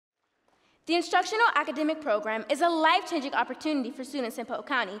The instructional academic program is a life-changing opportunity for students in Polk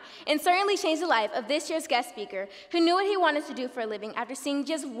County and certainly changed the life of this year's guest speaker who knew what he wanted to do for a living after seeing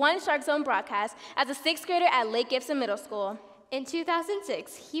just one Shark Zone broadcast as a sixth grader at Lake Gibson Middle School. In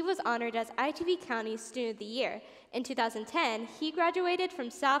 2006, he was honored as ITV County Student of the Year. In 2010, he graduated from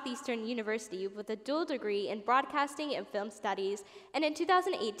Southeastern University with a dual degree in Broadcasting and Film Studies, and in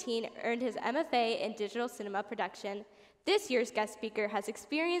 2018 earned his MFA in Digital Cinema Production. This year's guest speaker has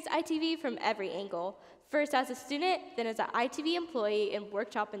experienced ITV from every angle, first as a student, then as an ITV employee and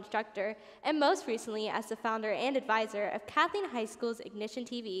workshop instructor, and most recently as the founder and advisor of Kathleen High School's Ignition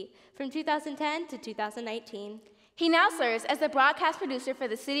TV from 2010 to 2019. He now serves as the broadcast producer for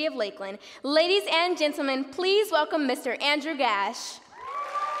the city of Lakeland. Ladies and gentlemen, please welcome Mr. Andrew Gash.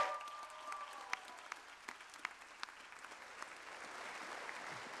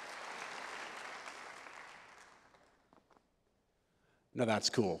 Now that's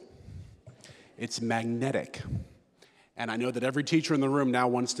cool. It's magnetic. And I know that every teacher in the room now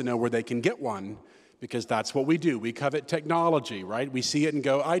wants to know where they can get one, because that's what we do. We covet technology, right? We see it and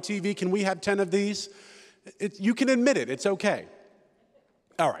go, ITV, can we have 10 of these? You can admit it, it's okay.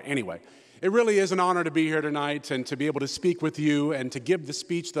 All right, anyway, it really is an honor to be here tonight and to be able to speak with you and to give the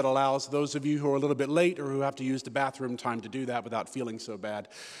speech that allows those of you who are a little bit late or who have to use the bathroom time to do that without feeling so bad.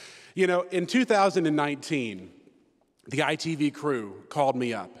 You know, in 2019, the ITV crew called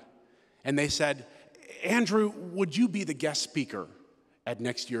me up and they said, Andrew, would you be the guest speaker at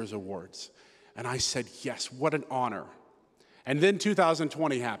next year's awards? And I said, yes, what an honor. And then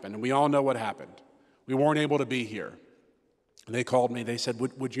 2020 happened, and we all know what happened. We weren't able to be here. And they called me, they said,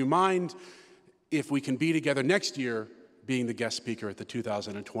 would you mind if we can be together next year being the guest speaker at the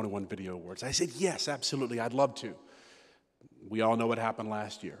 2021 Video Awards? I said, yes, absolutely, I'd love to. We all know what happened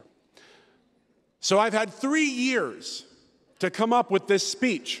last year. So I've had 3 years to come up with this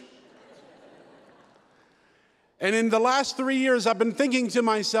speech. And in the last 3 years, I've been thinking to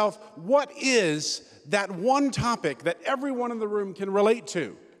myself, what is that one topic that everyone in the room can relate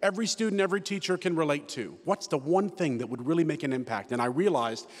to? Every student, every teacher can relate to. What's the one thing that would really make an impact? And I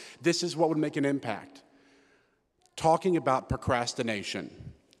realized this is what would make an impact. Talking about procrastination.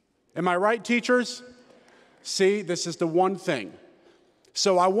 Am I right, teachers? See, this is the one thing.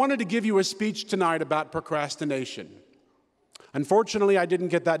 So I wanted to give you a speech tonight about procrastination. Unfortunately, I didn't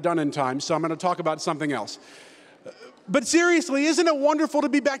get that done in time, so I'm going to talk about something else. But seriously, isn't it wonderful to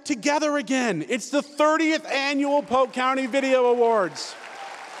be back together again? It's the 30th annual Polk County Video Awards.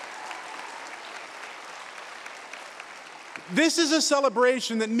 This is a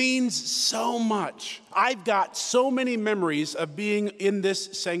celebration that means so much. I've got so many memories of being in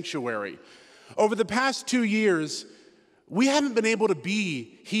this sanctuary. Over the past 2 years, we haven't been able to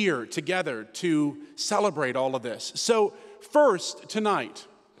be here together to celebrate all of this. So first, tonight,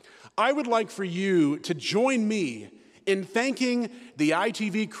 I would like for you to join me in thanking the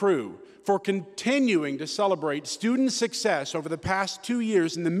ITV crew for continuing to celebrate student success over the past 2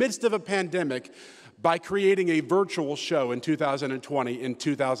 years in the midst of a pandemic by creating a virtual show in 2020 and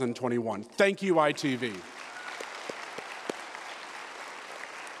 2021. Thank you, ITV.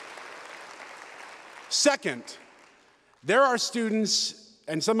 Second, there are students,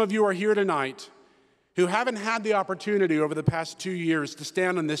 and some of you are here tonight, who haven't had the opportunity over the past 2 years to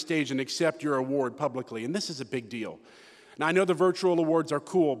stand on this stage and accept your award publicly, and this is a big deal. Now, I know the virtual awards are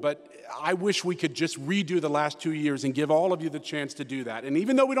cool, but I wish we could just redo the last 2 years and give all of you the chance to do that. And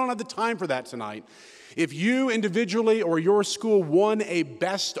even though we don't have the time for that tonight, if you individually or your school won a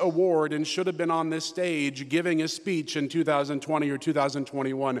best award and should have been on this stage giving a speech in 2020 or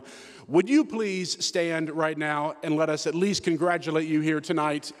 2021, would you please stand right now and let us at least congratulate you here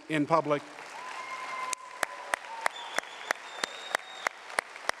tonight in public?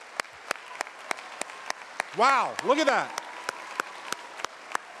 Wow, look at that.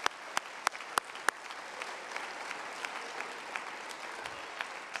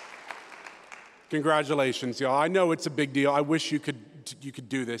 Congratulations, y'all. I know it's a big deal. I wish you could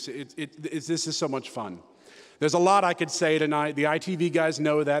do this. This is so much fun. There's a lot I could say tonight. The ITV guys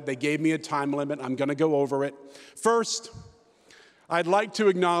know that. They gave me a time limit. I'm going to go over it. First, I'd like to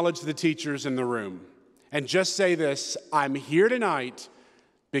acknowledge the teachers in the room and just say this. I'm here tonight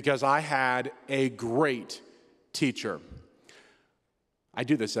because I had a great teacher. I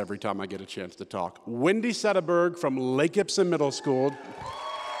do this every time I get a chance to talk. Wendy Setterberg from Lake Gibson Middle School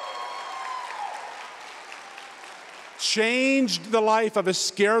changed the life of a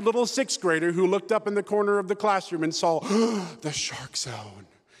scared little sixth grader who looked up in the corner of the classroom and saw the Shark Zone.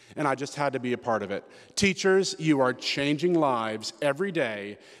 And I just had to be a part of it. Teachers, you are changing lives every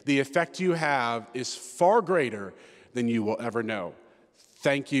day. The effect you have is far greater than you will ever know.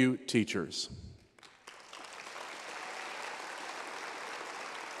 Thank you, teachers.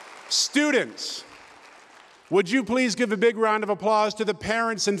 Students, would you please give a big round of applause to the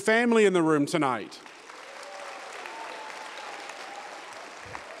parents and family in the room tonight?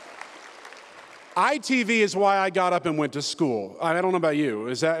 ITV is why I got up and went to school. I don't know about you.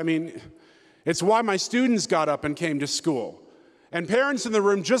 It's why my students got up and came to school. And parents in the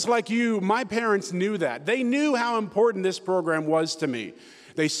room, just like you, my parents knew that. They knew how important this program was to me.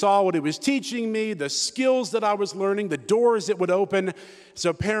 They saw what it was teaching me, the skills that I was learning, the doors it would open.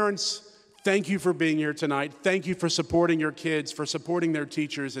 So parents, thank you for being here tonight. Thank you for supporting your kids, for supporting their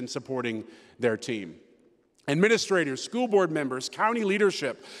teachers, and supporting their team. Administrators, school board members, county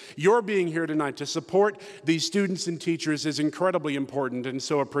leadership, your being here tonight to support these students and teachers is incredibly important and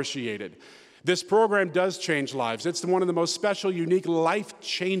so appreciated. This program does change lives. It's one of the most special, unique,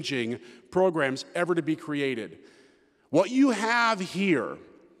 life-changing programs ever to be created. What you have here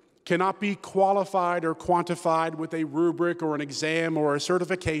cannot be qualified or quantified with a rubric or an exam or a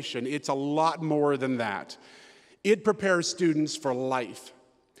certification. It's a lot more than that. It prepares students for life.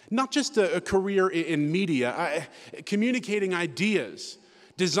 Not just a career in media, communicating ideas,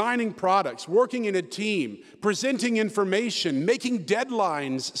 designing products, working in a team, presenting information, making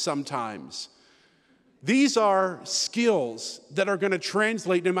deadlines sometimes. These are skills that are going to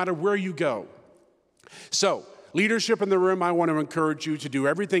translate no matter where you go. So, leadership in the room, I want to encourage you to do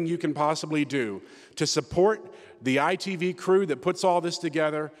everything you can possibly do to support the ITV crew that puts all this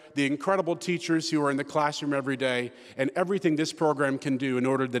together, the incredible teachers who are in the classroom every day, and everything this program can do in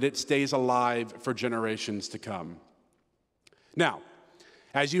order that it stays alive for generations to come. Now,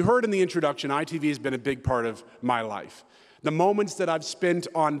 as you heard in the introduction, ITV has been a big part of my life. The moments that I've spent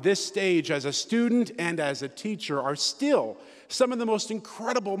on this stage as a student and as a teacher are still some of the most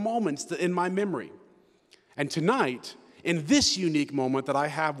incredible moments in my memory. And tonight, in this unique moment that I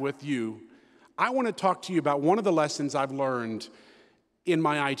have with you, I want to talk to you about one of the lessons I've learned in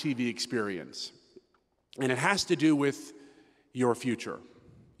my ITV experience. And it has to do with your future.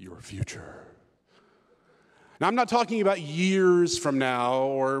 Your future. Now, I'm not talking about years from now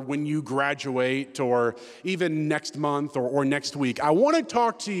or when you graduate or even next month or next week. I want to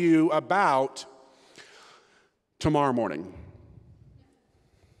talk to you about tomorrow morning.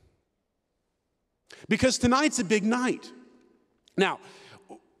 Because tonight's a big night. Now,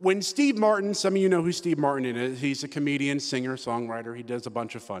 when Steve Martin, some of you know who Steve Martin is. He's a comedian, singer, songwriter. He does a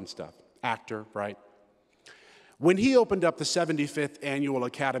bunch of fun stuff. Actor, right? When he opened up the 75th Annual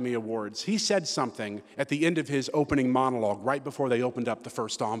Academy Awards, he said something at the end of his opening monologue, right before they opened up the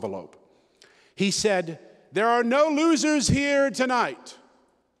first envelope. He said, "There are no losers here tonight,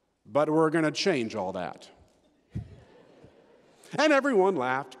 but we're going to change all that." And everyone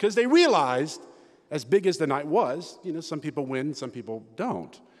laughed because they realized, as big as the night was, some people win, some people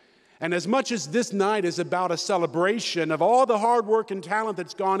don't. And as much as this night is about a celebration of all the hard work and talent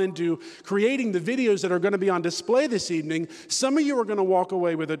that's gone into creating the videos that are going to be on display this evening, some of you are going to walk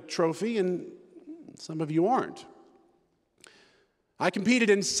away with a trophy and some of you aren't. I competed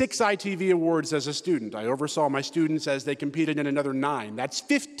in 6 ITV awards as a student. I oversaw my students as they competed in another 9. That's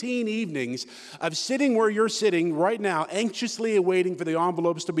 15 evenings of sitting where you're sitting right now, anxiously awaiting for the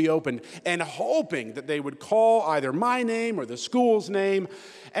envelopes to be opened and hoping that they would call either my name or the school's name.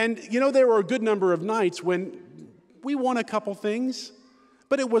 And, there were a good number of nights when we won a couple things,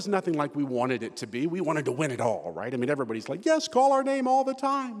 but it was nothing like we wanted it to be. We wanted to win it all, right? Everybody's like, yes, call our name all the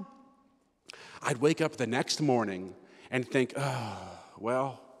time. I'd wake up the next morning and think,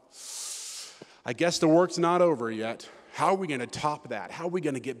 well, I guess the work's not over yet. How are we going to top that? How are we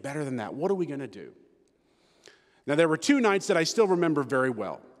going to get better than that? What are we going to do? Now, there were 2 nights that I still remember very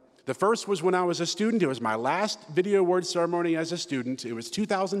well. The first was when I was a student. It was my last video award ceremony as a student. It was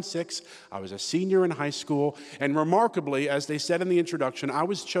 2006. I was a senior in high school. And remarkably, as they said in the introduction, I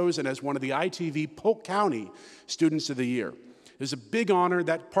was chosen as one of the ITV Polk County Students of the Year. It was a big honor.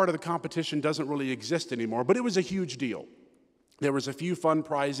 That part of the competition doesn't really exist anymore, but it was a huge deal. There was a few fun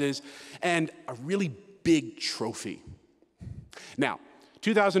prizes and a really big trophy. Now,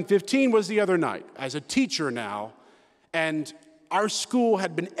 2015 was the other night. As a teacher now, and our school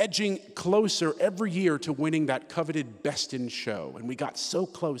had been edging closer every year to winning that coveted Best in Show. And we got so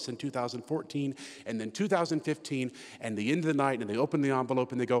close in 2014 and then 2015 and the end of the night, and they open the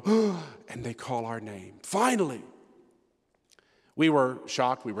envelope and they go, and they call our name. Finally. We were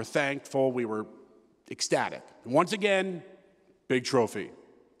shocked, we were thankful, we were ecstatic. And once again, big trophy.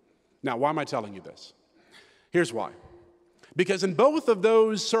 Now, why am I telling you this? Here's why. Because in both of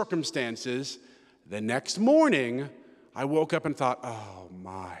those circumstances, the next morning, I woke up and thought, oh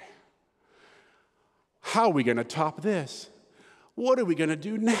my, how are we going to top this? What are we going to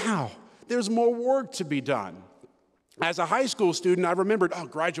do now? There's more work to be done. As a high school student, I remembered,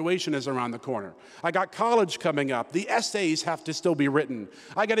 graduation is around the corner. I got college coming up. The essays have to still be written.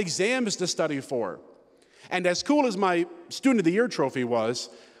 I got exams to study for. And as cool as my Student of the Year trophy was,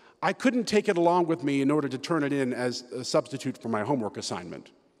 I couldn't take it along with me in order to turn it in as a substitute for my homework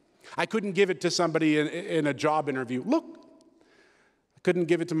assignment. I couldn't give it to somebody in a job interview. Look, I couldn't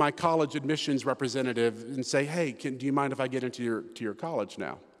give it to my college admissions representative and say, hey, do you mind if I get into your college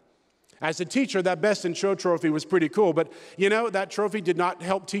now? As a teacher, that Best in Show trophy was pretty cool, but that trophy did not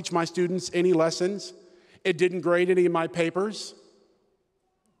help teach my students any lessons. It didn't grade any of my papers.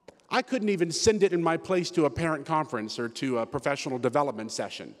 I couldn't even send it in my place to a parent conference or to a professional development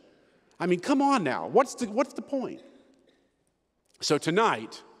session. I mean, come on now, what's the point? So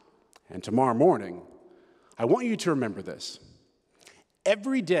tonight and tomorrow morning, I want you to remember this.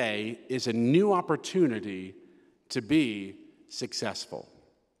 Every day is a new opportunity to be successful.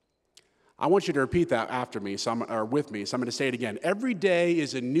 I want you to repeat that after me, or with me, so I'm going to say it again. Every day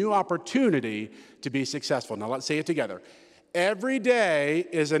is a new opportunity to be successful. Now let's say it together. Every day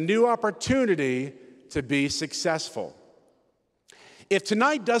is a new opportunity to be successful. If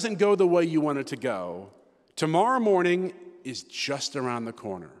tonight doesn't go the way you want it to go, tomorrow morning is just around the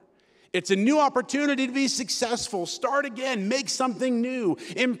corner. It's a new opportunity to be successful. Start again, make something new,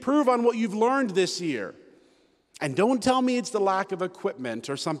 improve on what you've learned this year. And don't tell me it's the lack of equipment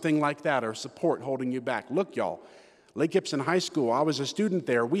or something like that or support holding you back. Look, y'all, Lake Gibson High School, I was a student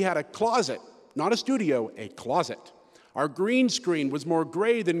there. We had a closet, not a studio, a closet. Our green screen was more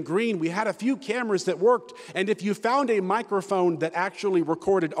gray than green. We had a few cameras that worked, and if you found a microphone that actually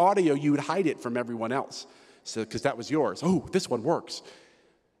recorded audio, you would hide it from everyone else, because that was yours. Oh, this one works.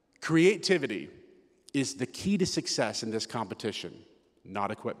 Creativity is the key to success in this competition,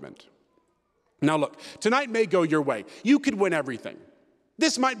 not equipment. Now look, tonight may go your way. You could win everything.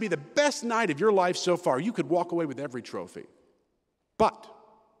 This might be the best night of your life so far. You could walk away with every trophy. But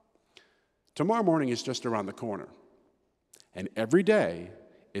tomorrow morning is just around the corner. And every day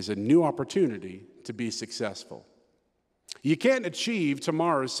is a new opportunity to be successful. You can't achieve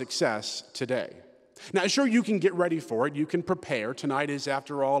tomorrow's success today. Now, sure, you can get ready for it. You can prepare. Tonight is,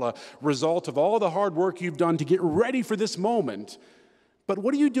 after all, a result of all the hard work you've done to get ready for this moment. But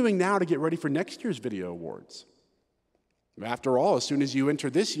what are you doing now to get ready for next year's video awards? After all, as soon as you enter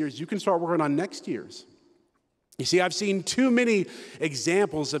this year's, you can start working on next year's. You see, I've seen too many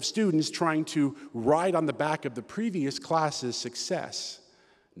examples of students trying to ride on the back of the previous class's success.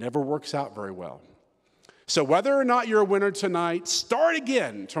 Never works out very well. So whether or not you're a winner tonight, start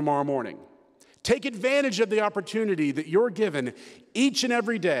again tomorrow morning. Take advantage of the opportunity that you're given each and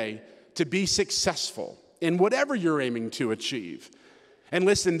every day to be successful in whatever you're aiming to achieve. And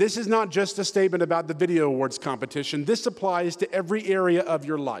listen, this is not just a statement about the Video Awards competition. This applies to every area of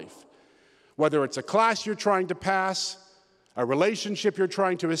your life. Whether it's a class you're trying to pass, a relationship you're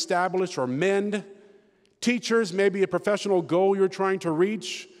trying to establish or mend, teachers, maybe a professional goal you're trying to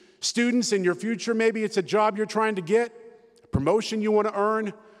reach, students in your future, maybe it's a job you're trying to get, a promotion you want to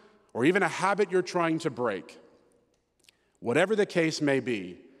earn, or even a habit you're trying to break. Whatever the case may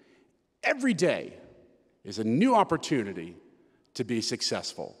be, every day is a new opportunity to be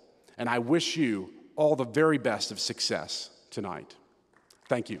successful. And I wish you all the very best of success tonight.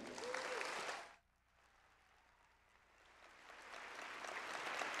 Thank you.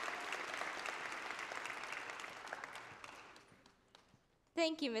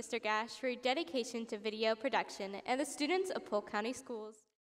 Thank you, Mr. Gash, for your dedication to video production and the students of Polk County Schools.